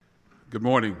Good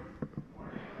morning.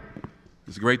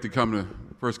 It's great to come to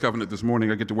First Covenant this morning.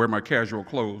 I get to wear my casual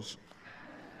clothes.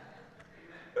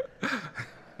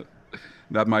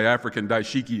 Not my African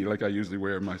dashiki like I usually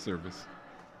wear in my service.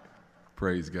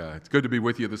 Praise God. It's good to be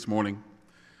with you this morning.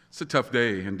 It's a tough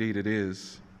day, indeed it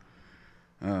is.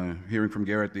 Hearing from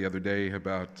Garrett the other day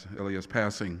about Elia's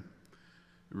passing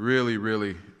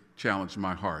really challenged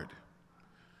my heart,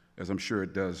 as I'm sure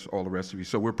it does all the rest of you.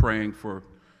 So we're praying for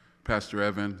Pastor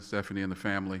Evan, Stephanie, and the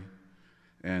family,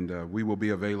 and we will be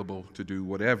available to do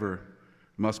whatever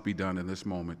must be done in this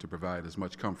moment to provide as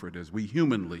much comfort as we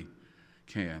humanly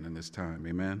can in this time.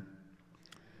 Amen?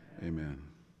 Amen.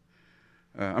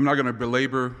 I'm not going to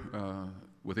belabor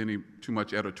with any too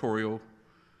much editorial,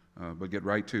 but get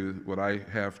right to what I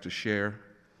have to share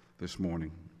this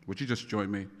morning. Would you just join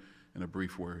me in a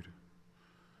brief word?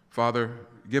 Father,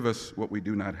 give us what we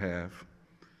do not have.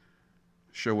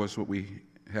 Show us what we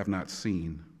have not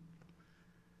seen.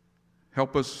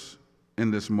 Help us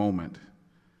in this moment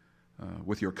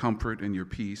with your comfort and your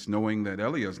peace, knowing that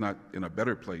Elia is not in a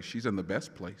better place. She's in the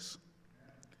best place.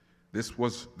 This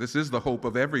is the hope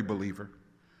of every believer,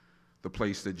 the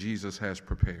place that Jesus has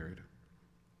prepared.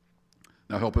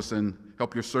 Now help us and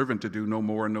help your servant to do no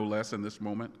more and no less in this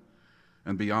moment.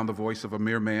 And beyond the voice of a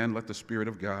mere man, let the Spirit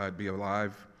of God be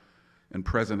alive and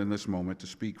present in this moment to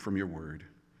speak from your word.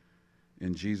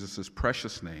 In Jesus'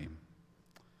 precious name,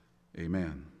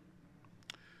 amen.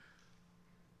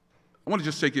 I want to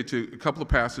just take you to a couple of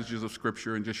passages of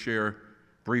Scripture and just share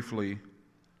briefly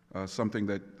something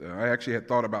that I actually had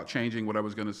thought about changing what I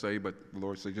was going to say, but the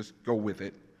Lord said, just go with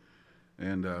it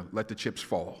and let the chips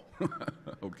fall.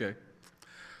 Okay?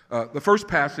 The first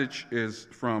passage is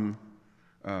from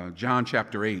John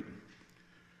chapter 8,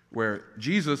 where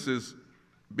Jesus is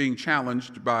being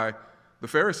challenged by the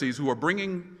Pharisees who are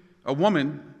bringing a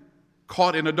woman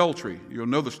caught in adultery. You'll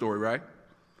know the story, right?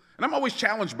 And I'm always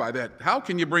challenged by that. How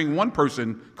can you bring one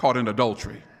person caught in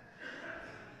adultery?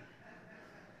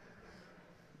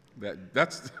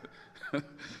 That's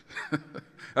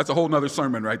that's a whole nother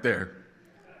sermon right there.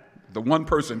 The one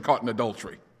person caught in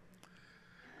adultery.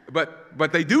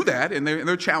 But they do that, and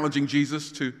they're challenging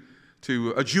Jesus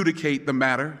to adjudicate the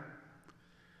matter.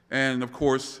 And of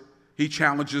course, he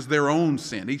challenges their own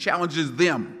sin. He challenges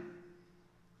them.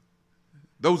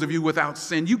 Those of you without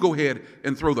sin, you go ahead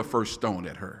and throw the first stone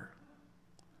at her.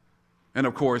 And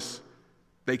of course,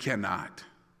 they cannot.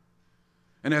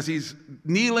 And as he's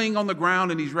kneeling on the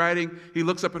ground and he's writing, he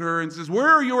looks up at her and says, "Where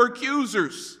are your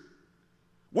accusers?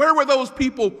 Where were those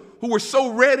people who were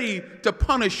so ready to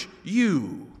punish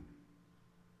you?"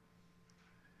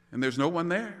 And there's no one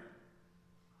there.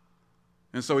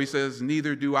 And so he says,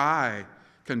 "Neither do I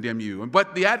condemn you."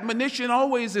 But the admonition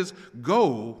always is,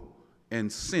 go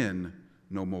and sin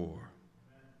no more.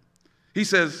 He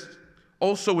says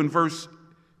also in verse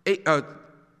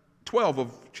 12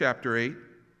 of chapter 8,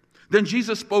 "Then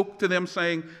Jesus spoke to them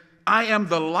saying, I am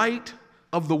the light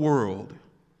of the world.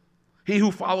 He who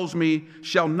follows me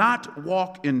shall not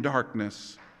walk in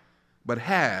darkness, but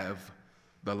have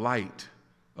the light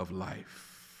of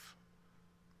life."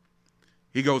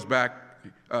 He goes back,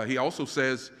 he also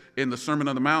says in the Sermon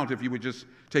on the Mount, if you would just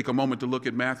take a moment to look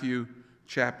at Matthew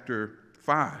chapter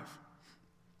 5,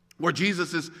 where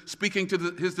Jesus is speaking to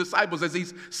his disciples as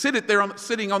he's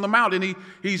sitting on the mount, and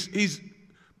he's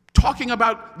talking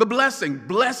about the blessing.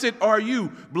 Blessed are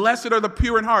you. Blessed are the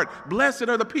pure in heart. Blessed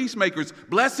are the peacemakers.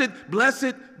 Blessed,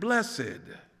 blessed, blessed.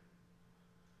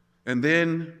 And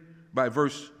then by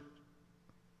verse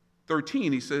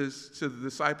 13, he says to the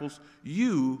disciples,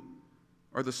 you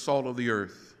are the salt of the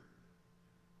earth.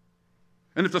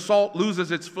 And if the salt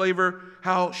loses its flavor,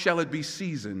 how shall it be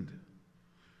seasoned?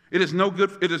 It is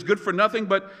good for nothing,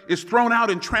 but is thrown out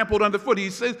and trampled underfoot. He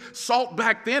says salt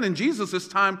back then in Jesus'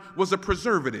 time was a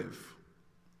preservative.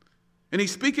 And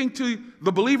he's speaking to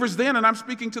the believers then, and I'm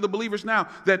speaking to the believers now,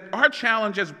 that our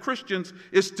challenge as Christians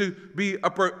is to be a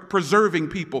preserving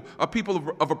people, a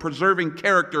people of a preserving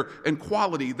character and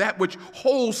quality, that which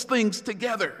holds things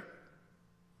together,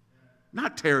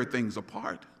 not tear things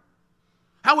apart.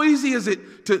 How easy is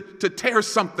it to tear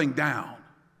something down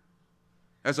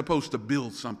as opposed to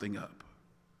build something up?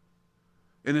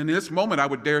 And in this moment, I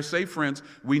would dare say, friends,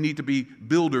 we need to be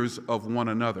builders of one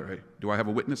another. Hey, do I have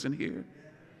a witness in here?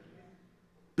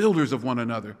 Builders of one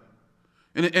another.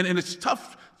 And it's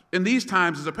tough in these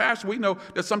times. As a pastor, we know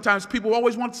that sometimes people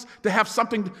always want to have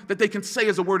something that they can say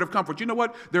as a word of comfort. You know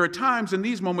what? There are times in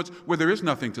these moments where there is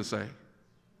nothing to say.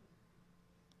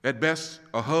 At best,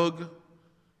 a hug.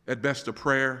 At best, a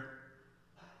prayer.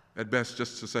 At best,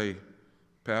 just to say,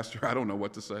 Pastor, I don't know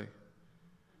what to say.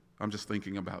 I'm just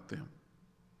thinking about them.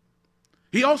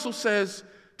 He also says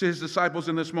to his disciples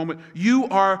in this moment, you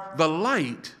are the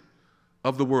light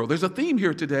of the world. There's a theme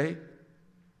here today.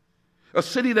 A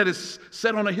city that is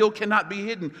set on a hill cannot be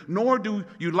hidden, nor do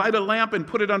you light a lamp and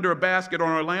put it under a basket or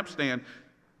on a lampstand.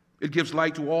 It gives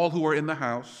light to all who are in the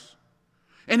house.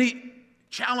 And he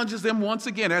challenges them once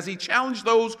again. As he challenged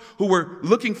those who were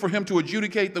looking for him to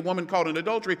adjudicate the woman caught in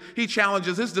adultery, he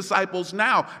challenges his disciples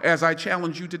now, as I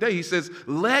challenge you today. He says,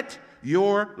 let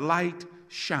your light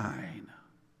shine.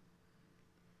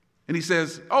 And he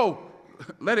says, oh,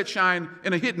 let it shine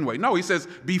in a hidden way. No, he says,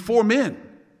 before men,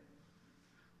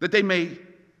 that they may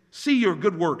see your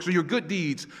good works or your good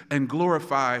deeds and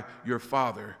glorify your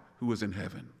Father who is in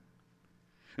heaven.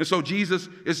 And so Jesus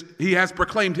he has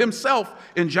proclaimed himself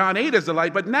in John 8 as the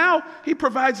light, but now he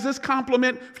provides this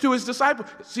compliment to his disciples.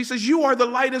 He says, you are the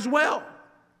light as well.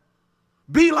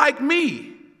 Be like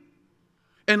me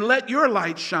and let your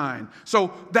light shine.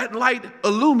 So that light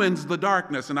illumines the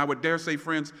darkness. And I would dare say,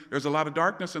 friends, there's a lot of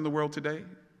darkness in the world today.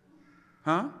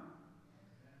 Huh?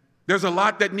 There's a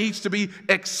lot that needs to be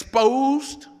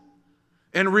exposed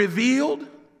and revealed.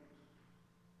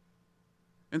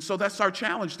 And so that's our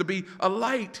challenge, to be a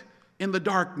light in the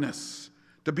darkness,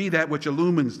 to be that which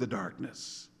illumines the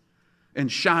darkness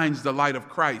and shines the light of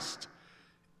Christ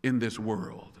in this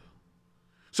world.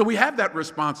 So we have that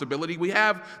responsibility. We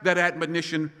have that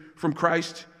admonition from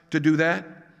Christ to do that.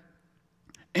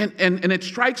 And it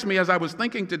strikes me as I was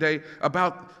thinking today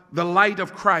about the light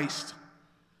of Christ,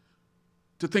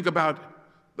 to think about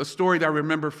the story that I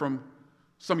remember from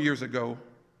some years ago.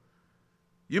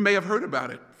 You may have heard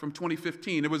about it from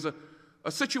 2015. It was a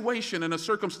situation and a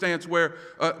circumstance where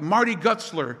Marty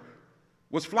Gutzler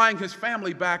was flying his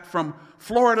family back from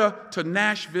Florida to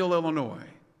Nashville, Illinois.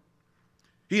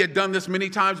 He had done this many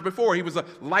times before. He was a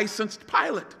licensed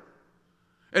pilot.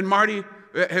 And Marty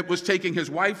was taking his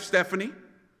wife, Stephanie,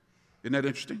 isn't that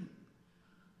interesting?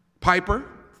 Piper,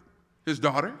 his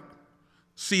daughter,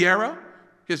 Sierra,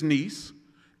 his niece,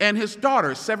 and his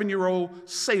daughter, 7-year-old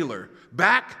Sailor,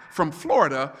 back from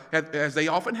Florida, as they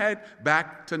often had,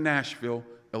 back to Nashville,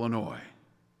 Illinois.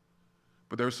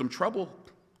 But there was some trouble.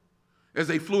 As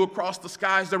they flew across the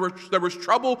skies, there was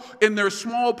trouble in their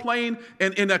small plane,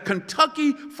 and in a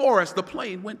Kentucky forest, the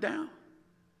plane went down.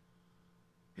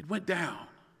 It went down.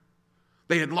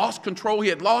 They had lost control. He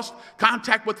had lost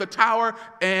contact with the tower,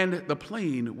 and the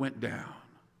plane went down.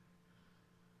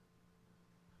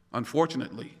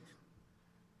 Unfortunately,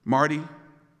 Marty,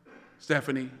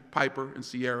 Stephanie, Piper, and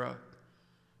Sierra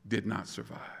did not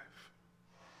survive.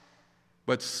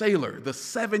 But Sailor, the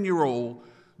 7-year-old,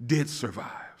 did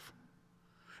survive.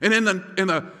 And in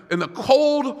the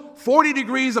cold 40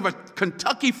 degrees of a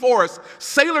Kentucky forest,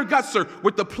 Sailor Gutzler,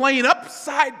 with the plane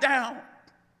upside down,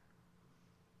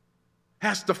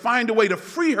 has to find a way to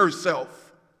free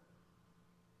herself,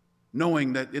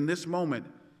 knowing that in this moment,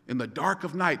 in the dark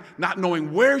of night, not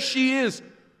knowing where she is,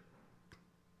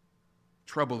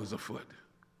 trouble is afoot.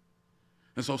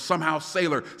 And so somehow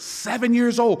Sailor, 7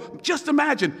 years old, just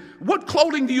imagine, what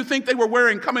clothing do you think they were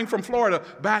wearing coming from Florida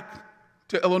back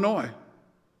to Illinois?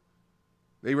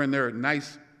 They were in their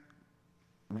nice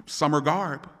summer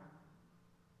garb.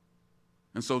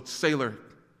 And so Sailor,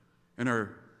 in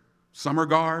her summer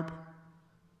garb,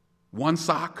 one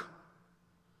sock,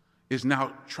 is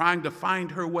now trying to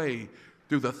find her way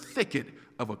through the thicket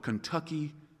of a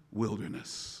Kentucky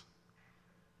wilderness.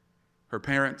 Her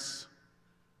parents,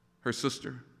 her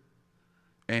sister,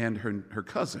 and her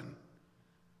cousin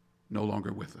no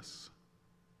longer with us.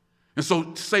 And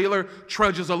so Sailor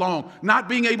trudges along, not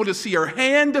being able to see her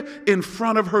hand in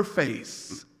front of her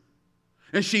face.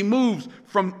 And she moves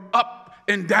from up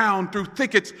and down through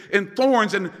thickets and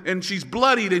thorns, and she's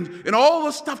bloodied, and all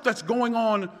the stuff that's going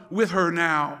on with her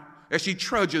now as she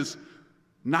trudges,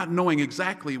 not knowing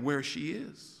exactly where she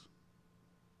is,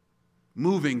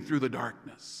 moving through the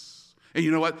darkness. And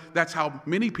you know what? That's how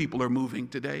many people are moving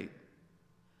today.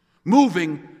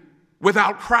 Moving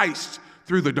without Christ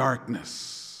through the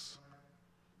darkness.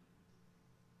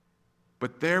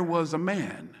 But there was a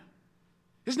man.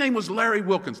 His name was Larry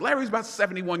Wilkins. Larry's about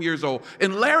 71 years old.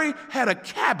 And Larry had a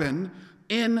cabin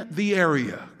in the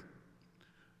area.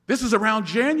 This is around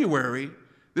January.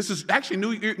 This is actually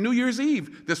New Year's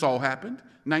Eve. This all happened,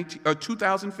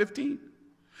 2015.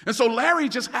 And so Larry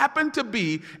just happened to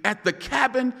be at the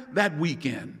cabin that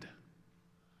weekend.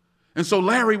 And so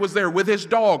Larry was there with his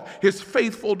dog, his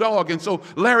faithful dog. And so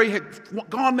Larry had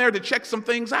gone there to check some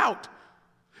things out.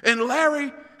 And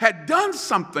Larry had done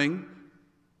something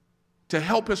to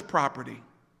help his property.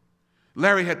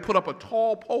 Larry had put up a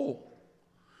tall pole.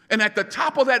 And at the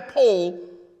top of that pole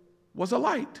was a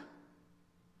light,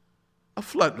 a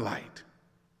floodlight.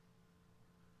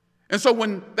 And so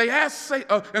when they asked,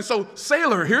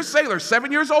 Sailor, here's Sailor,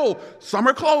 7 years old,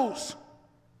 summer clothes,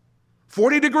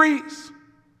 40 degrees,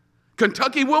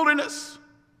 Kentucky wilderness,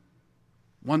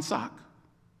 one sock,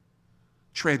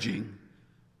 trudging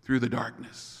through the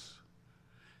darkness.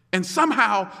 And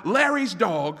somehow Larry's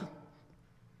dog,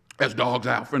 as dogs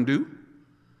often do,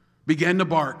 began to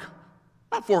bark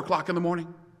about 4 o'clock in the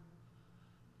morning.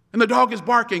 And the dog is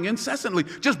barking incessantly,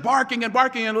 just barking and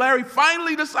barking. And Larry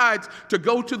finally decides to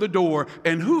go to the door.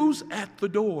 And who's at the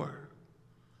door?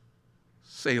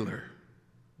 Sailor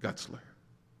Gutzler.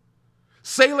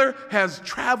 Sailor has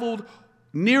traveled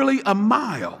nearly a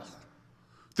mile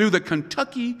through the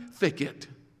Kentucky thicket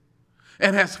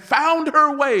and has found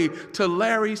her way to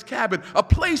Larry's cabin, a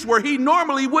place where he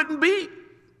normally wouldn't be.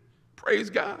 Praise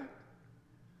God.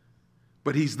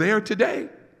 But he's there today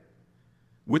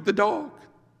with the dog.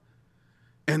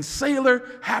 And Sailor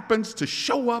happens to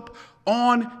show up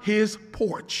on his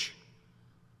porch.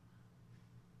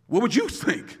 What would you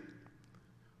think?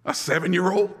 A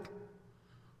 7-year-old?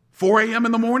 4 a.m.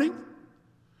 in the morning?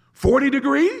 40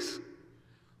 degrees?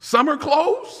 Summer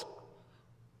clothes?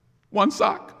 One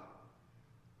sock?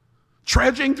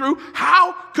 Trudging through?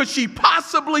 How could she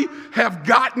possibly have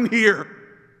gotten here?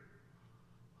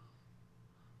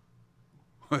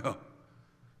 Well,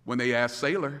 when they asked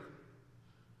Sailor,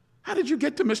 how did you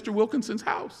get to Mr. Wilkinson's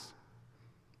house?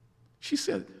 She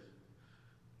said,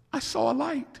 I saw a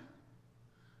light.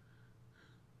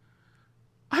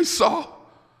 I saw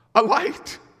a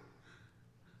light.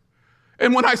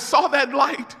 And when I saw that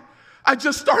light, I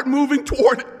just started moving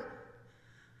toward it.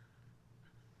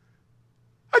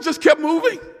 I just kept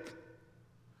moving.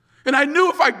 And I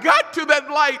knew if I got to that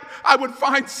light, I would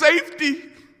find safety.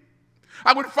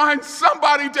 I would find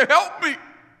somebody to help me.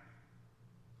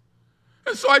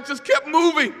 And so I just kept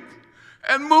moving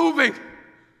and moving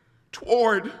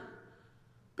toward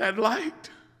that light.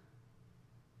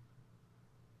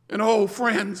 And oh,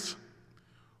 friends,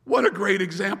 what a great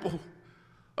example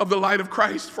of the light of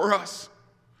Christ for us.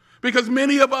 Because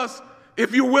many of us,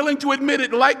 if you're willing to admit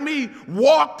it, like me,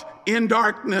 walked in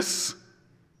darkness.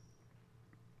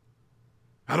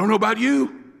 I don't know about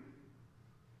you,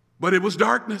 but it was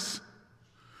darkness.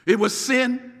 It was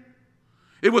sin.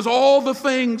 It was all the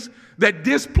things that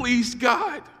displeased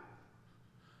God.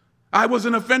 I was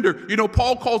an offender. You know,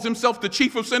 Paul calls himself the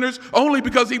chief of sinners only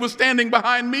because he was standing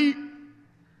behind me.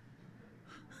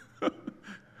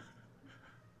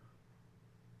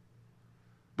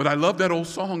 But I love that old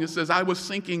song. It says, I was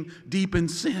sinking deep in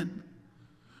sin,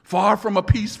 far from a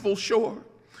peaceful shore,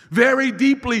 very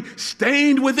deeply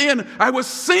stained within. I was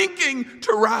sinking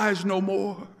to rise no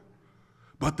more.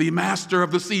 But the master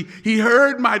of the sea, he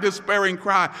heard my despairing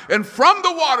cry, and from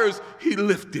the waters he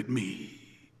lifted me.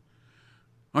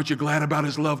 Aren't you glad about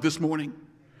his love this morning?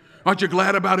 Aren't you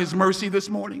glad about his mercy this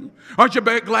morning? Aren't you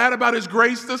glad about his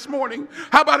grace this morning?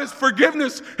 How about his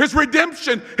forgiveness, his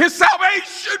redemption, his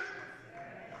salvation?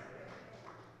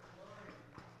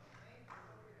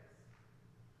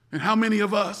 And how many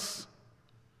of us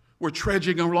were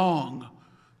trudging along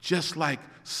just like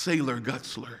Sailor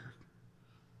Gutzler?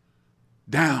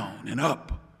 Down and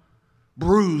up,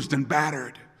 bruised and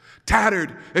battered,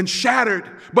 tattered and shattered,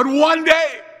 but one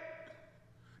day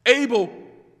able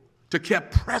to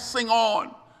keep pressing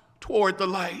on toward the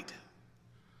light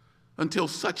until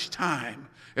such time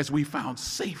as we found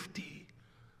safety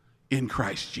in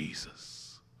Christ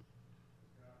Jesus.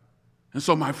 And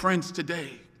so, my friends,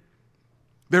 today,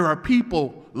 there are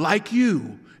people like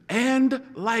you and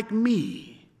like me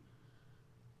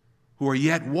who are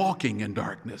yet walking in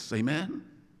darkness. Amen?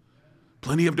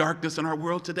 Plenty of darkness in our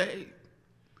world today.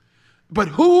 But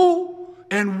who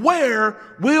and where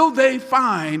will they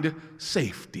find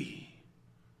safety?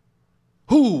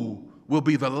 Who will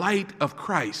be the light of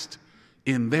Christ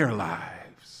in their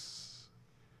lives?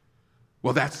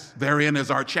 Well, therein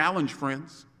is our challenge,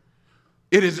 friends.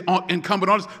 It is incumbent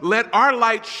on us. Let our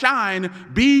light shine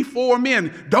before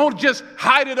men. Don't just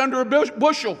hide it under a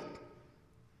bushel.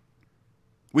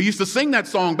 We used to sing that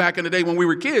song back in the day when we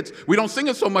were kids. We don't sing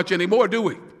it so much anymore, do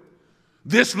we?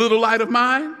 This little light of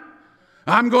mine,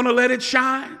 I'm going to let it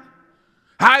shine.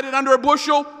 Hide it under a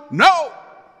bushel? No.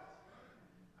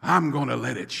 I'm going to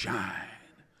let it shine.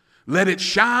 Let it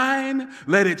shine,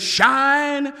 let it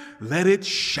shine, let it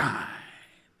shine.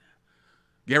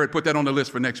 Garrett, put that on the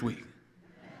list for next week.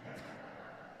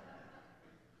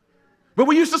 But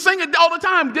we used to sing it all the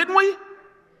time, didn't we?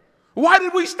 Why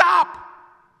did we stop?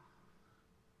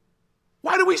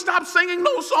 Why did we stop singing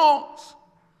those songs?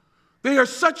 They are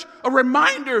such a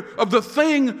reminder of the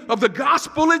thing of the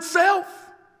gospel itself.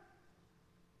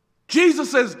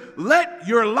 Jesus says, let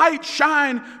your light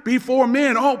shine before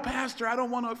men. Oh, Pastor, I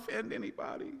don't want to offend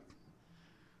anybody.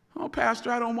 Oh, Pastor,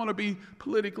 I don't want to be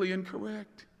politically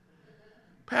incorrect.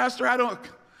 Pastor,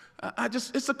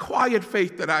 it's a quiet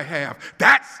faith that I have.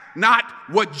 That's not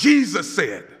what Jesus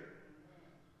said.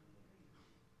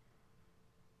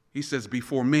 He says,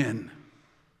 before men,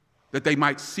 that they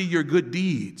might see your good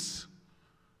deeds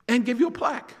and give you a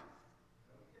plaque.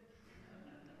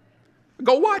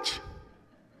 Go watch.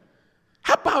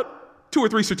 How about 2 or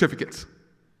 3 certificates?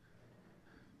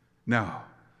 No.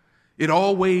 It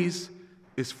always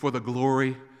is for the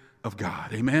glory of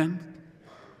God. Amen?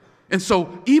 And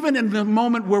so even in the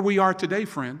moment where we are today,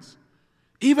 friends,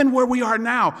 even where we are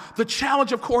now, the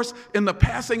challenge, of course, in the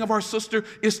passing of our sister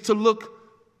is to look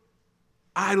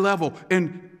eye level.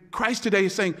 And Christ today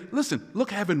is saying, listen, look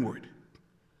heavenward.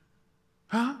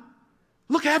 Huh?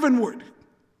 Look heavenward.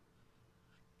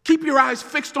 Keep your eyes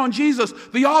fixed on Jesus,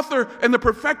 the author and the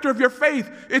perfecter of your faith.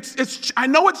 I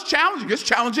know it's challenging. It's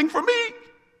challenging for me.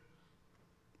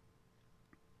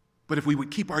 But if we would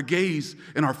keep our gaze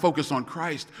and our focus on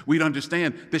Christ, we'd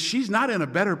understand that she's not in a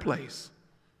better place.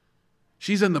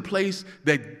 She's in the place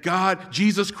that God,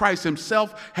 Jesus Christ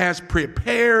himself, has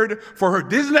prepared for her.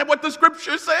 Isn't that what the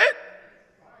scripture said?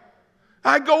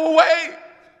 I go away,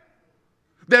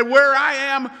 that where I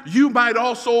am, you might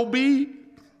also be.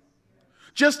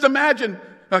 Just imagine,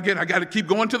 again, I got to keep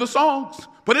going to the songs.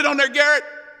 Put it on there, Garrett.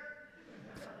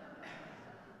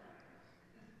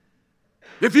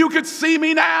 If you could see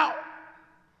me now,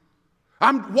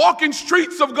 I'm walking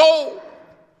streets of gold.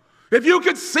 If you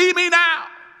could see me now,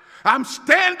 I'm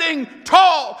standing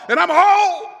tall and I'm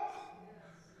whole.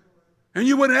 And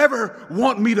you would never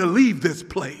want me to leave this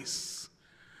place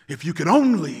if you could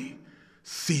only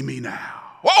see me now.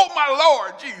 Oh, my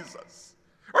Lord Jesus.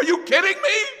 Are you kidding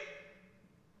me?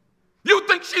 You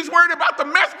think she's worried about the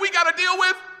mess we got to deal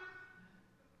with?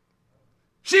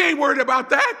 She ain't worried about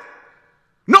that.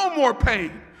 No more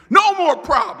pain, no more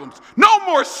problems, no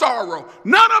more sorrow,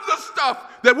 none of the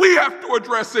stuff that we have to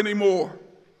address anymore.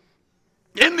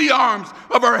 In the arms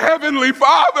of our Heavenly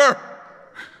Father,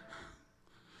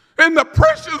 in the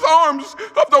precious arms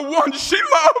of the one she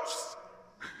loves.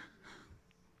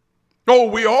 Oh,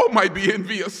 we all might be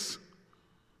envious,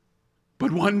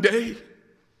 but one day,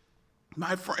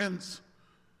 my friends,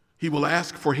 he will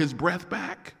ask for his breath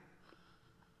back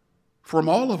from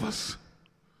all of us.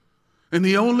 And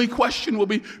the only question will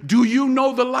be, do you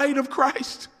know the light of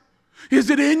Christ? Is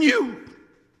it in you?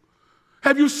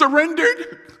 Have you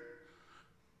surrendered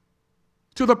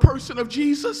to the person of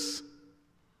Jesus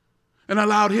and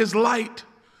allowed his light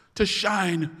to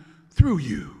shine through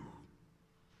you?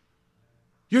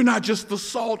 You're not just the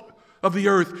salt of the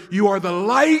earth, you are the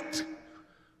light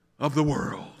of the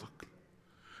world.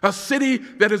 A city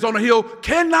that is on a hill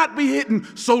cannot be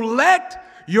hidden, so let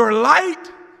your light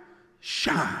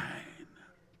shine.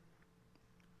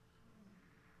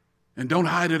 And don't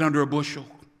hide it under a bushel.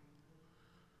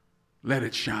 Let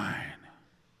it shine.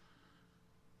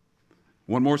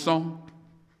 One more song.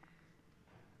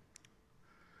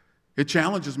 It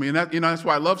challenges me, and that's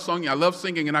why I love singing. I love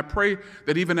singing, and I pray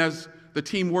that even as the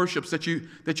team worships, that you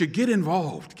get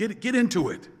involved, get into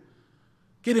it.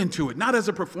 Get into it, not as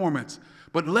a performance,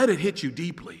 but let it hit you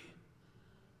deeply.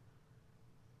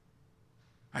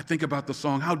 I think about the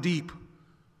song, how deep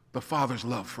the Father's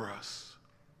love for us.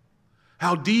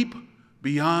 How deep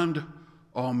beyond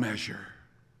all measure.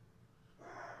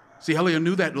 See, Elia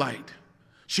knew that light.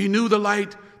 She knew the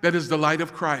light that is the light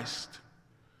of Christ.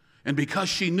 And because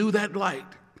she knew that light,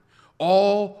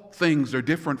 all things are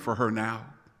different for her now.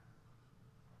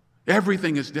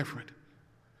 Everything is different.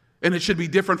 And it should be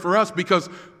different for us because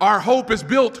our hope is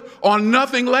built on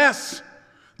nothing less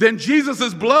than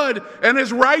Jesus' blood and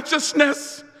his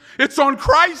righteousness. It's on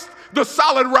Christ, the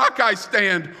solid rock I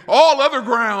stand. All other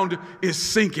ground is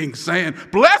sinking sand.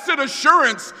 Blessed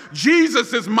assurance,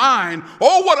 Jesus is mine.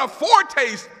 Oh, what a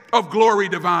foretaste of glory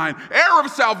divine. Heir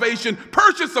of salvation,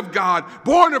 purchase of God,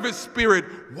 born of his Spirit,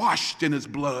 washed in his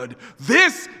blood.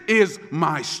 This is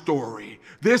my story.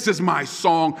 This is my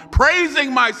song,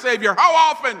 praising my Savior.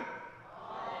 How often?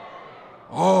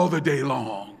 All the day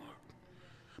long.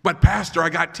 But Pastor, I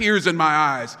got tears in my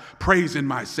eyes, praising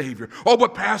my Savior. Oh,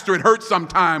 but Pastor, it hurts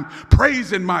sometimes,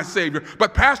 praising my Savior.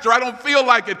 But Pastor, I don't feel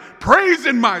like it,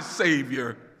 praising my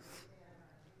Savior.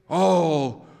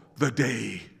 All the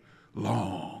day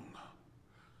long.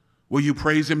 Will you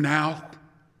praise him now?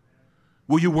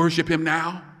 Will you worship him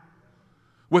now?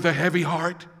 With a heavy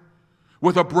heart?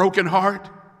 With a broken heart?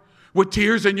 With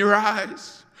tears in your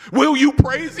eyes? Will you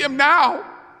praise him now?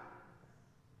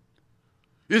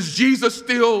 Is Jesus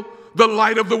still the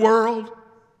light of the world?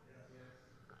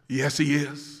 Yes, he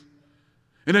is.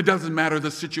 And it doesn't matter the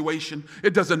situation.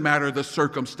 It doesn't matter the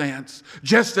circumstance.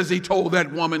 Just as he told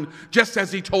that woman, just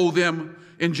as he told them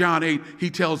in John 8, he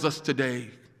tells us today,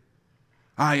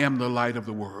 I am the light of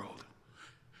the world.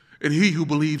 And he who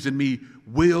believes in me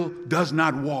does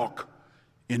not walk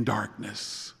in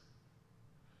darkness.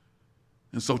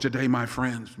 And so today, my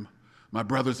friends, my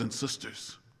brothers and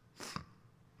sisters,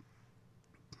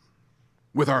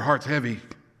 with our hearts heavy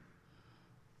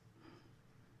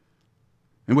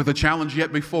and with a challenge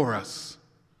yet before us,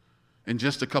 in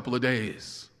just a couple of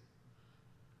days,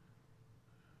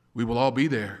 we will all be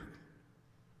there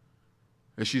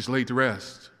as she's laid to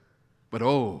rest. But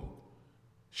oh,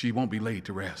 she won't be laid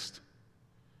to rest.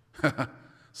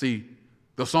 See,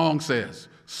 the song says,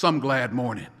 some glad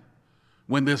morning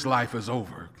when this life is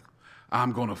over,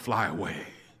 I'm going to fly away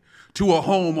to a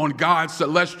home on God's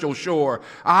celestial shore.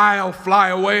 I'll fly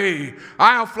away.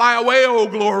 I'll fly away, oh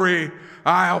glory.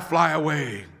 I'll fly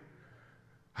away.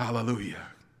 Hallelujah.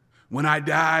 When I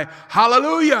die,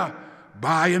 hallelujah,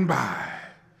 by and by,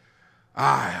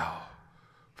 I'll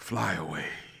fly away.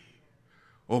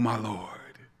 Oh, my Lord.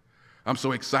 I'm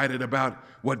so excited about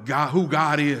who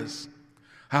God is,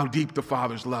 how deep the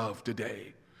Father's love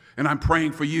today. And I'm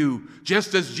praying for you,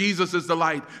 just as Jesus is the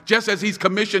light, just as he's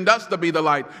commissioned us to be the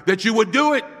light, that you would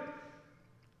do it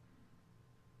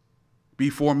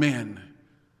before men,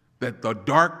 that the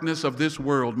darkness of this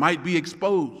world might be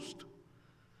exposed,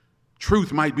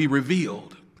 truth might be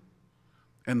revealed,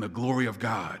 and the glory of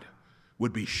God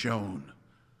would be shown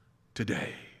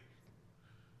today.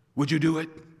 Would you do it?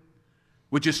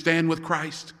 Would you stand with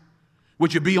Christ?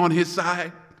 Would you be on his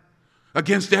side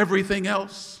against everything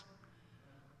else?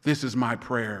 This is my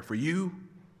prayer for you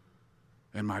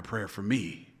and my prayer for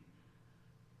me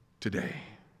today.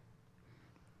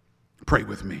 Pray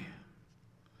with me.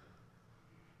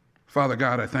 Father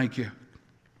God, I thank you.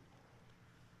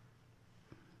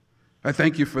 I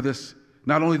thank you for this,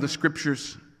 not only the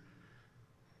scriptures,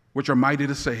 which are mighty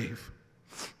to save.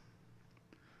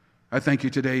 I thank you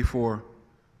today for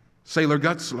Sailor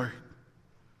Gutzler,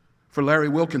 for Larry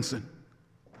Wilkinson.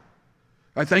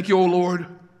 I thank you, O Lord,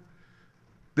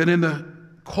 that in the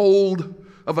cold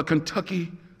of a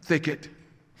Kentucky thicket,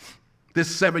 this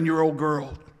 7-year-old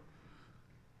girl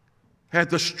had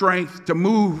the strength to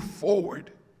move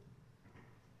forward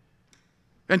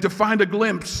and to find a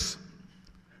glimpse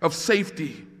of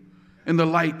safety in the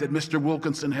light that Mr.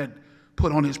 Wilkinson had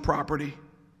put on his property.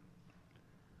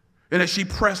 And as she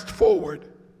pressed forward,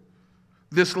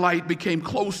 this light became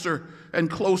closer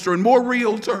and closer and more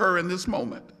real to her in this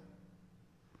moment.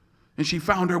 And she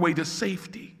found her way to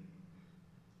safety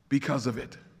because of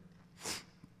it.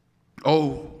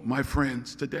 Oh, my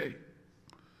friends, today,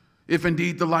 if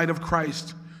indeed the light of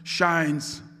Christ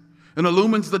shines and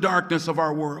illumines the darkness of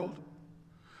our world,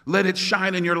 let it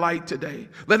shine in your light today.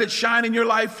 Let it shine in your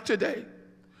life today.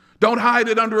 Don't hide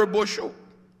it under a bushel,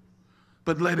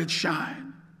 but let it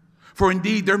shine. For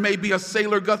indeed, there may be a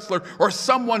Sailor Gutzler or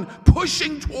someone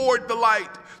pushing toward the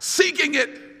light, seeking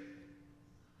it.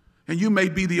 And you may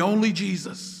be the only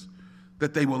Jesus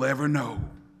that they will ever know.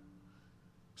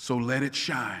 So let it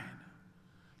shine.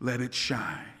 Let it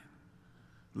shine.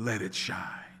 Let it shine.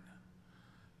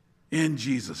 In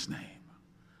Jesus' name.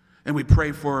 And we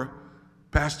pray for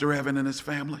Pastor Evan and his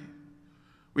family.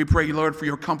 We pray, Lord, for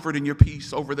your comfort and your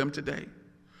peace over them today.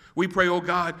 We pray, oh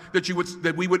God,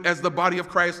 that we would, as the body of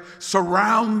Christ,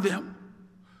 surround them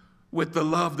with the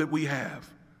love that we have.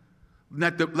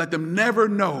 Let them never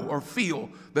know or feel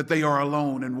that they are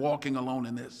alone and walking alone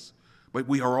in this. But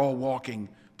we are all walking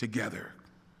together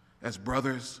as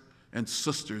brothers and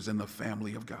sisters in the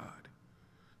family of God.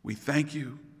 We thank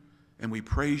you and we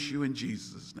praise you in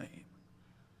Jesus' name.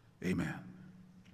 Amen.